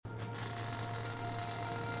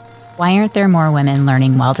Why aren't there more women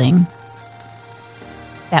learning welding?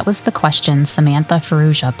 That was the question Samantha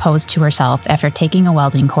Ferrugia posed to herself after taking a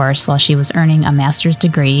welding course while she was earning a master's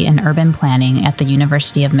degree in urban planning at the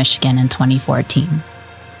University of Michigan in 2014.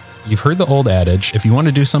 You've heard the old adage, if you want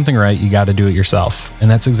to do something right, you got to do it yourself. And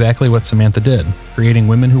that's exactly what Samantha did, creating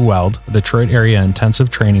Women Who Weld, a Detroit area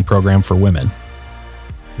intensive training program for women.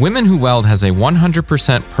 Women Who Weld has a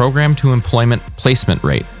 100% program to employment placement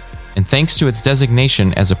rate. And thanks to its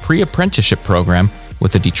designation as a pre-apprenticeship program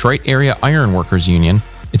with the Detroit Area Ironworkers Union,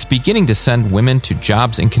 it's beginning to send women to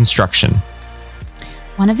jobs in construction.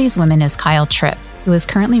 One of these women is Kyle Tripp, who is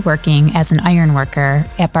currently working as an iron worker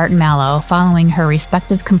at Barton Mallow following her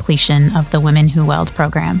respective completion of the Women Who Weld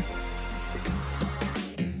program.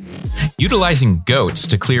 Utilizing goats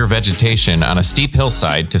to clear vegetation on a steep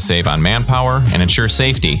hillside to save on manpower and ensure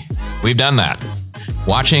safety. We've done that.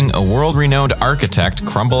 Watching a world-renowned architect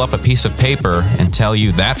crumble up a piece of paper and tell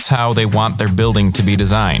you that's how they want their building to be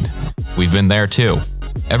designed. We've been there too.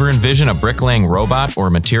 Ever envision a bricklaying robot or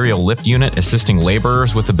material lift unit assisting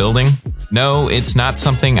laborers with the building? No, it's not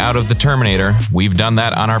something out of the Terminator. We've done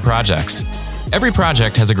that on our projects. Every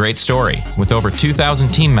project has a great story. With over 2,000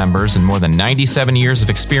 team members and more than 97 years of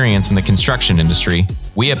experience in the construction industry,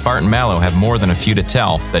 we at Barton Mallow have more than a few to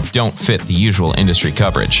tell that don't fit the usual industry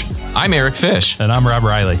coverage. I'm Eric Fish. And I'm Rob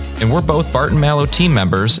Riley. And we're both Barton Mallow team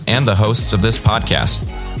members and the hosts of this podcast.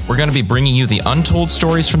 We're going to be bringing you the untold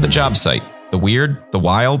stories from the job site, the weird, the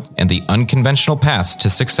wild, and the unconventional paths to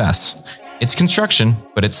success. It's construction,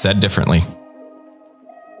 but it's said differently.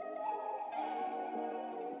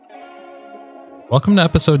 Welcome to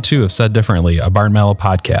episode 2 of Said Differently, a Barton Mallow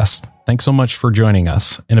podcast. Thanks so much for joining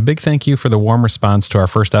us, and a big thank you for the warm response to our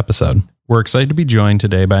first episode. We're excited to be joined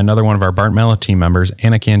today by another one of our Barton Mallow team members,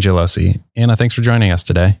 Anna Cangelosi. Anna, thanks for joining us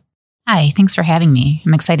today. Hi, thanks for having me.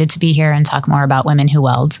 I'm excited to be here and talk more about Women Who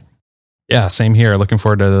Weld. Yeah, same here. Looking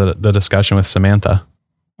forward to the discussion with Samantha.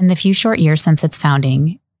 In the few short years since its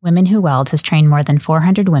founding, Women Who Weld has trained more than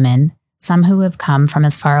 400 women, some who have come from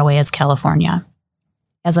as far away as California.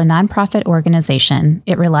 As a nonprofit organization,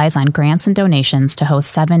 it relies on grants and donations to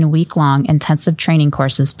host 7 week-long intensive training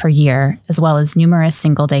courses per year, as well as numerous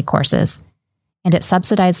single-day courses. And it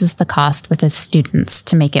subsidizes the cost with its students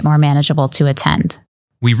to make it more manageable to attend.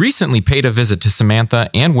 We recently paid a visit to Samantha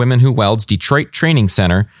and Women Who Weld's Detroit Training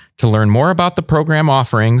Center to learn more about the program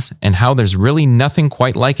offerings and how there's really nothing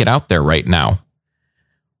quite like it out there right now.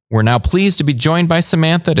 We're now pleased to be joined by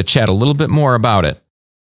Samantha to chat a little bit more about it.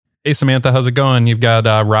 Hey, Samantha, how's it going? You've got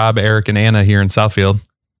Rob, Eric, and Anna here in Southfield.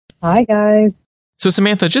 Hi, guys. So,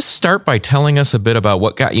 Samantha, just start by telling us a bit about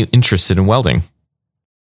what got you interested in welding.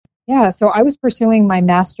 Yeah, so I was pursuing my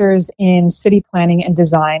master's in city planning and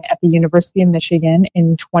design at the University of Michigan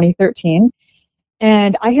in 2013.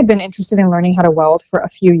 And I had been interested in learning how to weld for a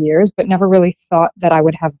few years, but never really thought that I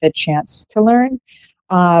would have the chance to learn.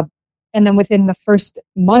 And then within the first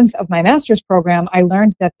month of my master's program, I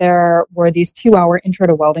learned that there were these 2-hour intro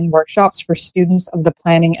to welding workshops for students of the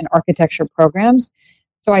planning and architecture programs.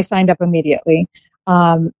 So I signed up immediately.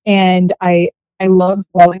 And I loved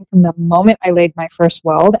welding from the moment I laid my first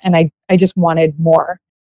weld, and I just wanted more.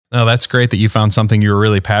 No, that's great that you found something you were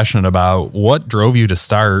really passionate about. What drove you to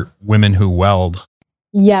start Women Who Weld?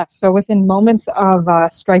 Yes. So within moments of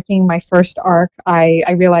striking my first arc, I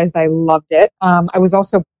realized I loved it. I was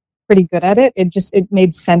also pretty good at it. It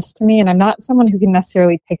made sense to me. And I'm not someone who can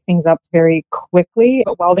necessarily pick things up very quickly,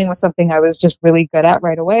 but welding was something I was just really good at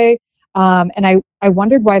right away. And I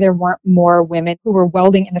wondered why there weren't more women who were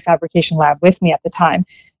welding in the fabrication lab with me at the time.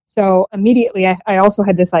 So immediately I also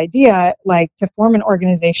had this idea, like, to form an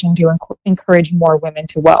organization to encourage more women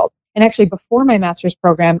to weld. And actually before my master's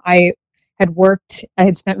program, I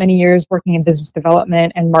had spent many years working in business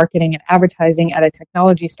development and marketing and advertising at a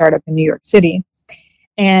technology startup in New York City.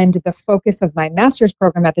 And the focus of my master's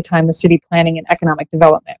program at the time was city planning and economic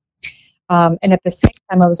development. And at the same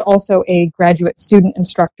time, I was also a graduate student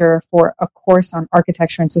instructor for a course on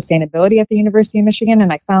architecture and sustainability at the University of Michigan.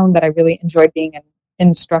 And I found that I really enjoyed being an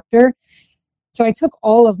instructor. So I took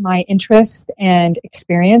all of my interest and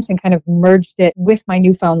experience and kind of merged it with my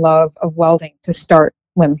newfound love of welding to start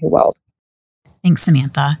Women Who Weld. Thanks,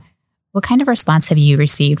 Samantha. What kind of response have you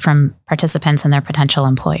received from participants and their potential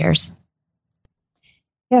employers?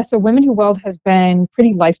 Yeah, so Women Who Weld has been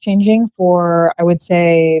pretty life-changing for, I would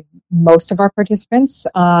say, most of our participants,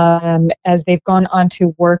 as they've gone on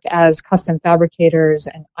to work as custom fabricators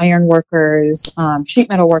and iron workers, sheet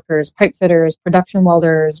metal workers, pipe fitters, production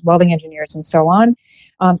welders, welding engineers, and so on.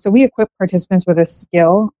 So we equip participants with a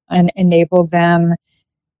skill and enable them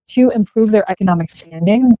to improve their economic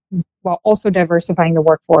standing while also diversifying the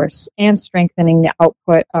workforce and strengthening the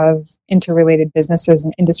output of interrelated businesses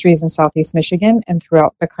and industries in Southeast Michigan and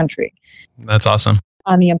throughout the country. That's awesome.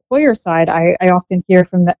 On the employer side, I often hear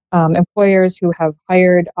from the employers who have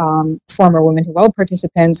hired former Women Who Weld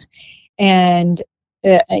participants, and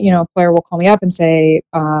employer will call me up and say,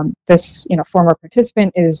 this former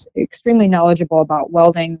participant is extremely knowledgeable about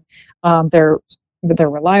welding. They're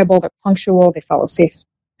reliable, they're punctual, they follow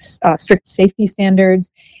strict safety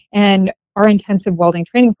standards, and our intensive welding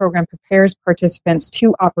training program prepares participants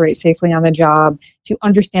to operate safely on the job, to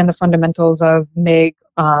understand the fundamentals of MIG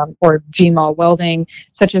or GMAW welding,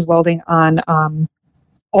 such as welding on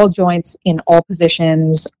all joints in all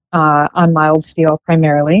positions on mild steel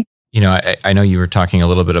primarily. I know you were talking a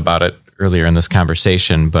little bit about it earlier in this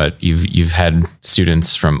conversation, but you've had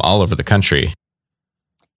students from all over the country.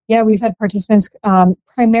 Yeah, we've had participants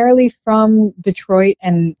primarily from Detroit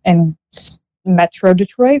and Metro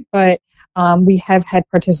Detroit, but we have had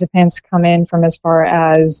participants come in from as far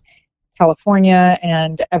as California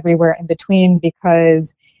and everywhere in between,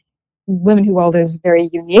 because Women Who Weld is very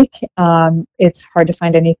unique. It's hard to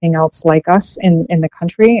find anything else like us in the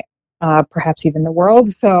country, perhaps even the world.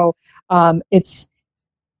 So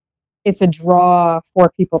it's a draw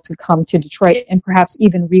for people to come to Detroit and perhaps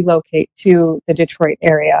even relocate to the Detroit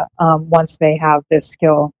area once they have this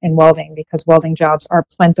skill in welding, because welding jobs are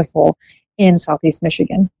plentiful in Southeast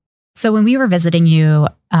Michigan. So when we were visiting you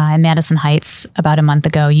in Madison Heights about a month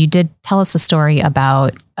ago, you did tell us a story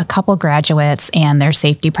about a couple graduates and their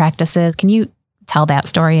safety practices. Can you tell that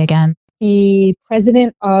story again? The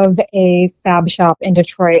president of a fab shop in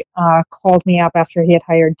Detroit called me up after he had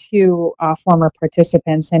hired two former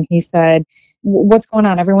participants, and he said, "What's going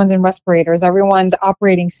on? Everyone's in respirators. Everyone's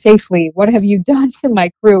operating safely. What have you done to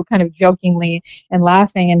my crew?" Kind of jokingly and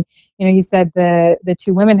laughing. And he said the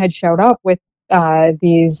two women had showed up with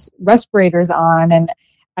these respirators on, and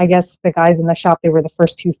I guess the guys in the shop, they were the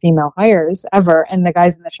first two female hires ever, and the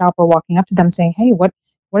guys in the shop were walking up to them saying, "Hey, what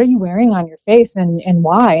are you wearing on your face and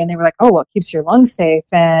why?" And they were like, "Oh, well, it keeps your lungs safe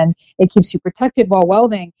and it keeps you protected while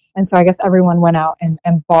welding." And so I guess everyone went out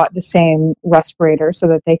and bought the same respirator so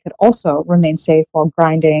that they could also remain safe while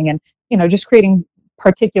grinding and, just creating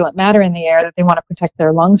particulate matter in the air that they want to protect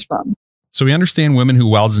their lungs from. So we understand Women Who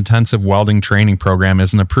Weld's intensive welding training program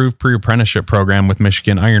is an approved pre-apprenticeship program with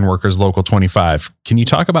Michigan Ironworkers Local 25. Can you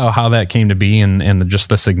talk about how that came to be and just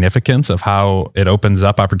the significance of how it opens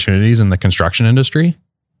up opportunities in the construction industry?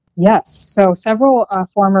 Yes. So several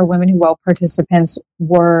former Women Who Weld participants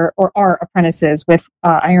were or are apprentices with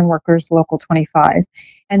Ironworkers Local 25.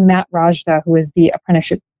 And Matt Rajda, who is the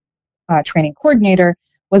apprenticeship training coordinator,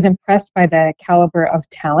 was impressed by the caliber of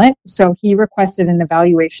talent. So he requested an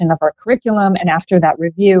evaluation of our curriculum. And after that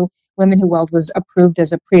review, Women Who Weld was approved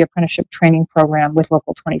as a pre-apprenticeship training program with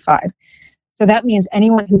Local 25. So that means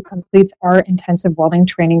anyone who completes our intensive welding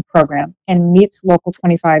training program and meets Local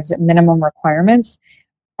 25's minimum requirements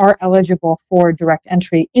are eligible for direct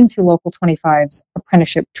entry into Local 25's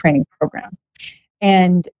apprenticeship training program.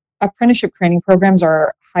 And apprenticeship training programs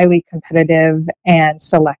are highly competitive and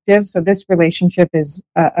selective. So this relationship is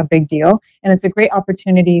a big deal. And it's a great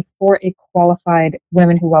opportunity for a qualified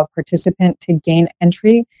Women Who Weld participant to gain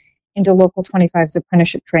entry into Local 25's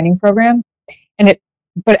apprenticeship training program.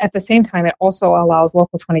 But at the same time, it also allows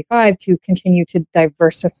Local 25 to continue to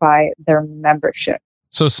diversify their membership.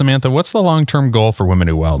 So Samantha, what's the long-term goal for Women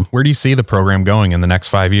Who Weld? Where do you see the program going in the next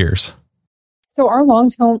 5 years? So our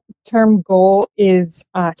long-term goal is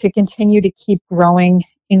to continue to keep growing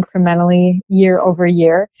incrementally year over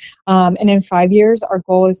year. And in 5 years, our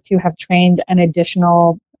goal is to have trained an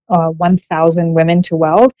additional 1,000 women to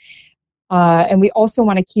weld. And we also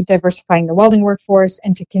want to keep diversifying the welding workforce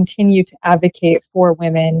and to continue to advocate for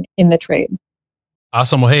women in the trade.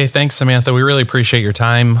 Awesome. Well, hey, thanks, Samantha. We really appreciate your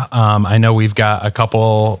time. I know we've got a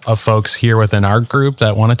couple of folks here within our group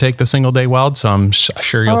that want to take the single day weld, so I'm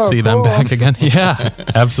sure you'll see them back again. Yeah,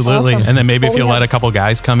 absolutely. Awesome. And then maybe if you'll let a couple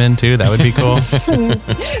guys come in too, that would be cool.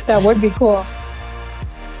 That would be cool.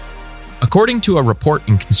 According to a report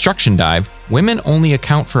in Construction Dive, women only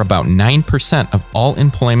account for about 9% of all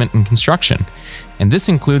employment in construction. And this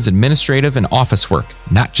includes administrative and office work,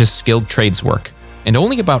 not just skilled trades work. And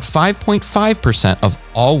only about 5.5% of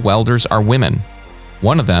all welders are women.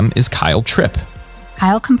 One of them is Kyle Tripp.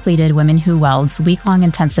 Kyle completed Women Who Weld's week-long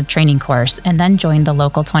intensive training course and then joined the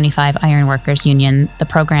Local 25 Ironworkers Union the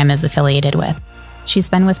program is affiliated with. She's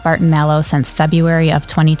been with Barton Malow since February of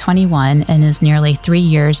 2021 and is nearly 3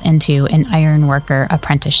 years into an ironworker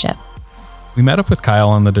apprenticeship. We met up with Kyle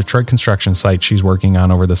on the Detroit construction site she's working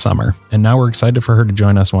on over the summer, and now we're excited for her to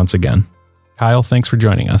join us once again. Kyle, thanks for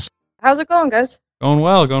joining us. How's it going, guys? Going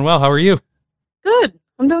well. How are you? Good.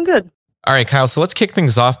 I'm doing good. All right, Kyle, so let's kick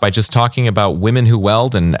things off by just talking about women who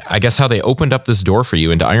weld and I guess how they opened up this door for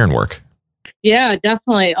you into ironwork. Yeah,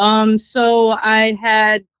 definitely. So I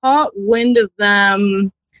had caught wind of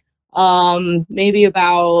them maybe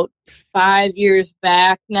about 5 years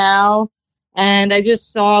back now. And I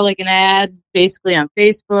just saw like an ad basically on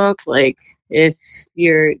Facebook, like if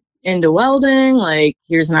you're into welding, like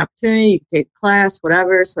here's an opportunity, you can take a class,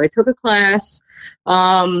 whatever. So I took a class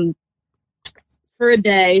for a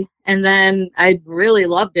day, and then I really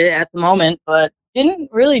loved it at the moment, but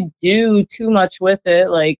didn't really do too much with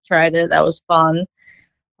it. Like tried it, that was fun.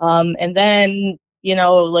 And then,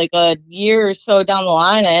 like a year or so down the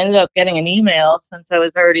line, I ended up getting an email since I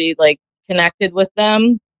was already like connected with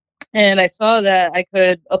them. And I saw that I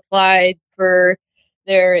could apply for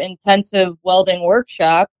their intensive welding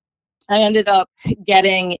workshop. I ended up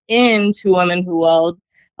getting into Women Who Weld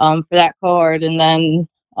for that cohort. And then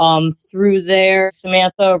through there,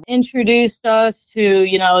 Samantha introduced us to,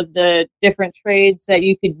 the different trades that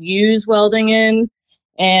you could use welding in.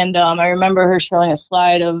 And I remember her showing a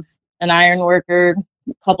slide of an iron worker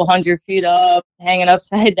a couple 100 feet up, hanging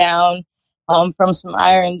upside down from some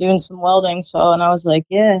iron, doing some welding. So, and I was like,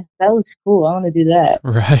 yeah, that looks cool. I want to do that.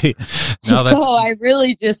 Right. No, so I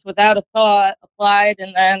really just, without a thought, applied.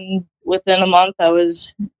 And then within a month, I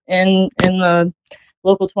was in the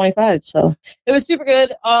local 25. So it was super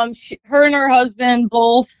good. Her and her husband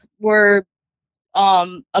both were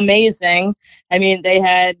amazing. I mean, they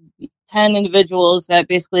had 10 individuals that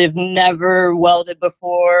basically have never welded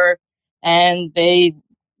before, and they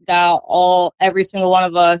got every single one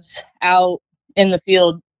of us out in the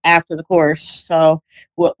field after the course. So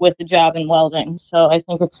with the job in welding. So I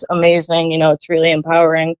think it's amazing. It's really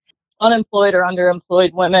empowering unemployed or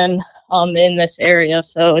underemployed women in this area.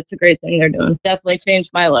 So it's a great thing they're doing. Definitely changed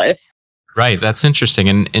my life. Right. That's interesting.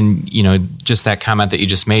 And just that comment that you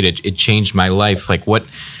just made, it changed my life. Like what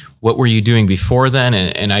were you doing before then?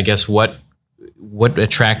 And I guess what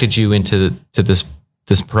attracted you into this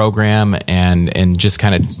program and just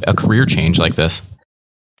kind of a career change like this?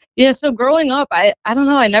 Yeah, so growing up, I don't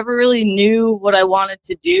know, I never really knew what I wanted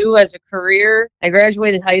to do as a career. I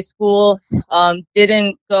graduated high school,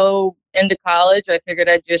 didn't go into college. I figured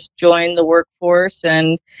I'd just join the workforce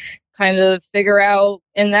and kind of figure out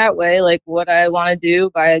in that way, like what I want to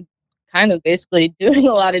do by kind of basically doing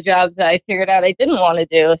a lot of jobs that I figured out I didn't want to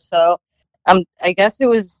do. So I guess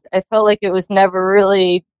I felt like it was never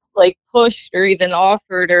really like pushed or even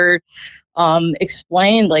offered or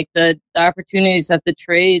explained like the opportunities that the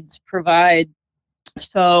trades provide.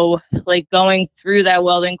 So like going through that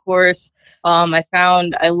welding course, I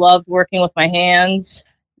found I loved working with my hands.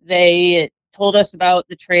 They told us about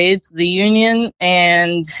the trades, the union,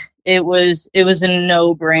 and it was a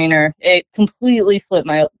no-brainer. It completely flipped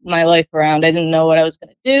my life around. I didn't know what I was going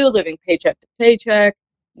to do, living paycheck to paycheck.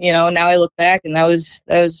 Now I look back, and that was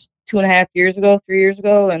 2.5 years ago, 3 years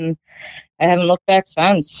ago, and I haven't looked back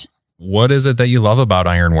since. What is it that you love about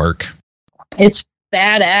ironwork? It's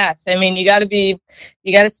badass. I mean, you got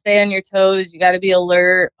to stay on your toes. You got to be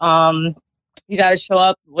alert. You got to show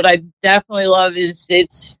up. What I definitely love is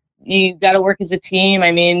you got to work as a team.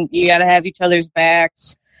 I mean, you got to have each other's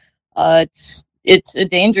backs. It's a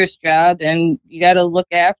dangerous job, and you got to look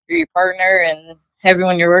after your partner and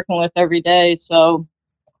everyone you're working with every day. So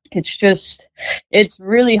it's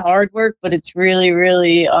really hard work, but it's really,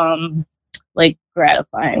 really, like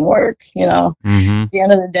gratifying work, Mm-hmm. At the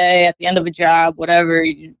end of the day, at the end of a job, whatever,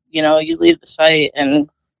 you leave the site and,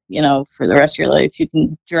 for the rest of your life, you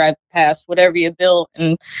can drive past whatever you built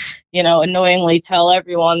and, annoyingly tell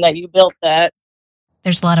everyone that you built that.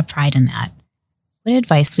 There's a lot of pride in that. What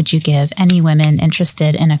advice would you give any women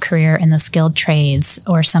interested in a career in the skilled trades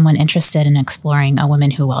or someone interested in exploring a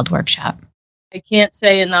Women Who Weld workshop? I can't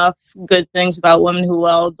say enough good things about Women Who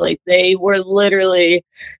Weld. Like they were literally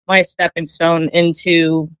my stepping stone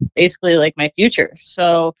into basically like my future.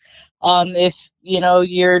 So if,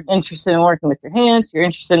 you're interested in working with your hands, you're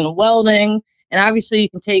interested in welding, and obviously you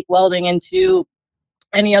can take welding into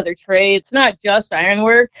any other trade. It's not just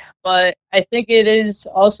ironwork, but I think it is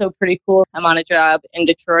also pretty cool. I'm on a job in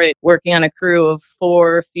Detroit working on a crew of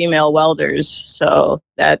 4 female welders. So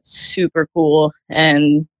that's super cool.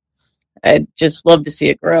 And I'd just love to see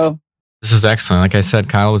it grow. This is excellent. Like I said,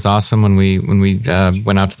 Kyle was awesome when we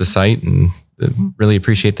went out to the site, and really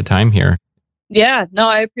appreciate the time here. Yeah, no,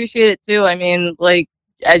 I appreciate it too. I mean, like,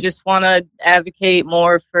 I just want to advocate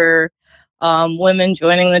more for women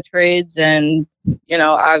joining the trades, and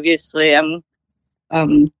obviously, I'm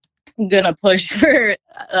gonna push for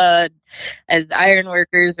as iron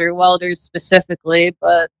workers or welders specifically,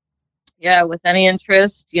 but yeah, with any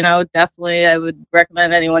interest, definitely I would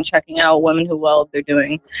recommend anyone checking out Women Who Weld. They're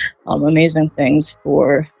doing amazing things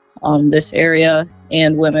for this area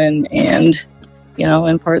and women, and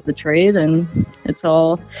impart the trade, and it's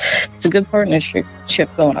a good partnership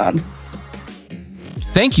going on.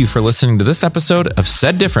 Thank you for listening to this episode of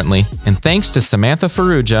Said Differently, and thanks to Samantha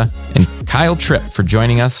Ferrugia and Kyle Tripp for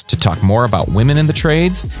joining us to talk more about women in the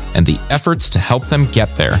trades and the efforts to help them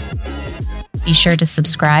get there. Be sure to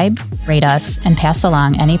subscribe, rate us, and pass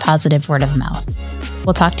along any positive word of mouth.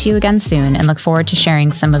 We'll talk to you again soon and look forward to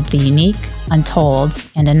sharing some of the unique, untold,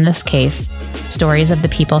 and in this case, stories of the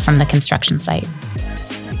people from the construction site.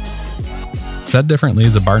 Said Differently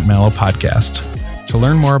is a Bart Mallow podcast. To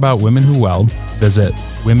learn more about Women Who Weld, visit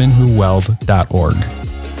womenwhoweld.org.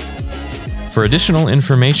 For additional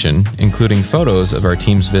information, including photos of our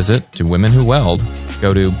team's visit to Women Who Weld,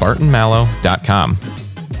 go to bartonmallow.com.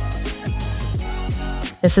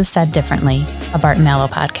 This is Said Differently, a Bart Mallow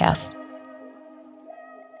podcast.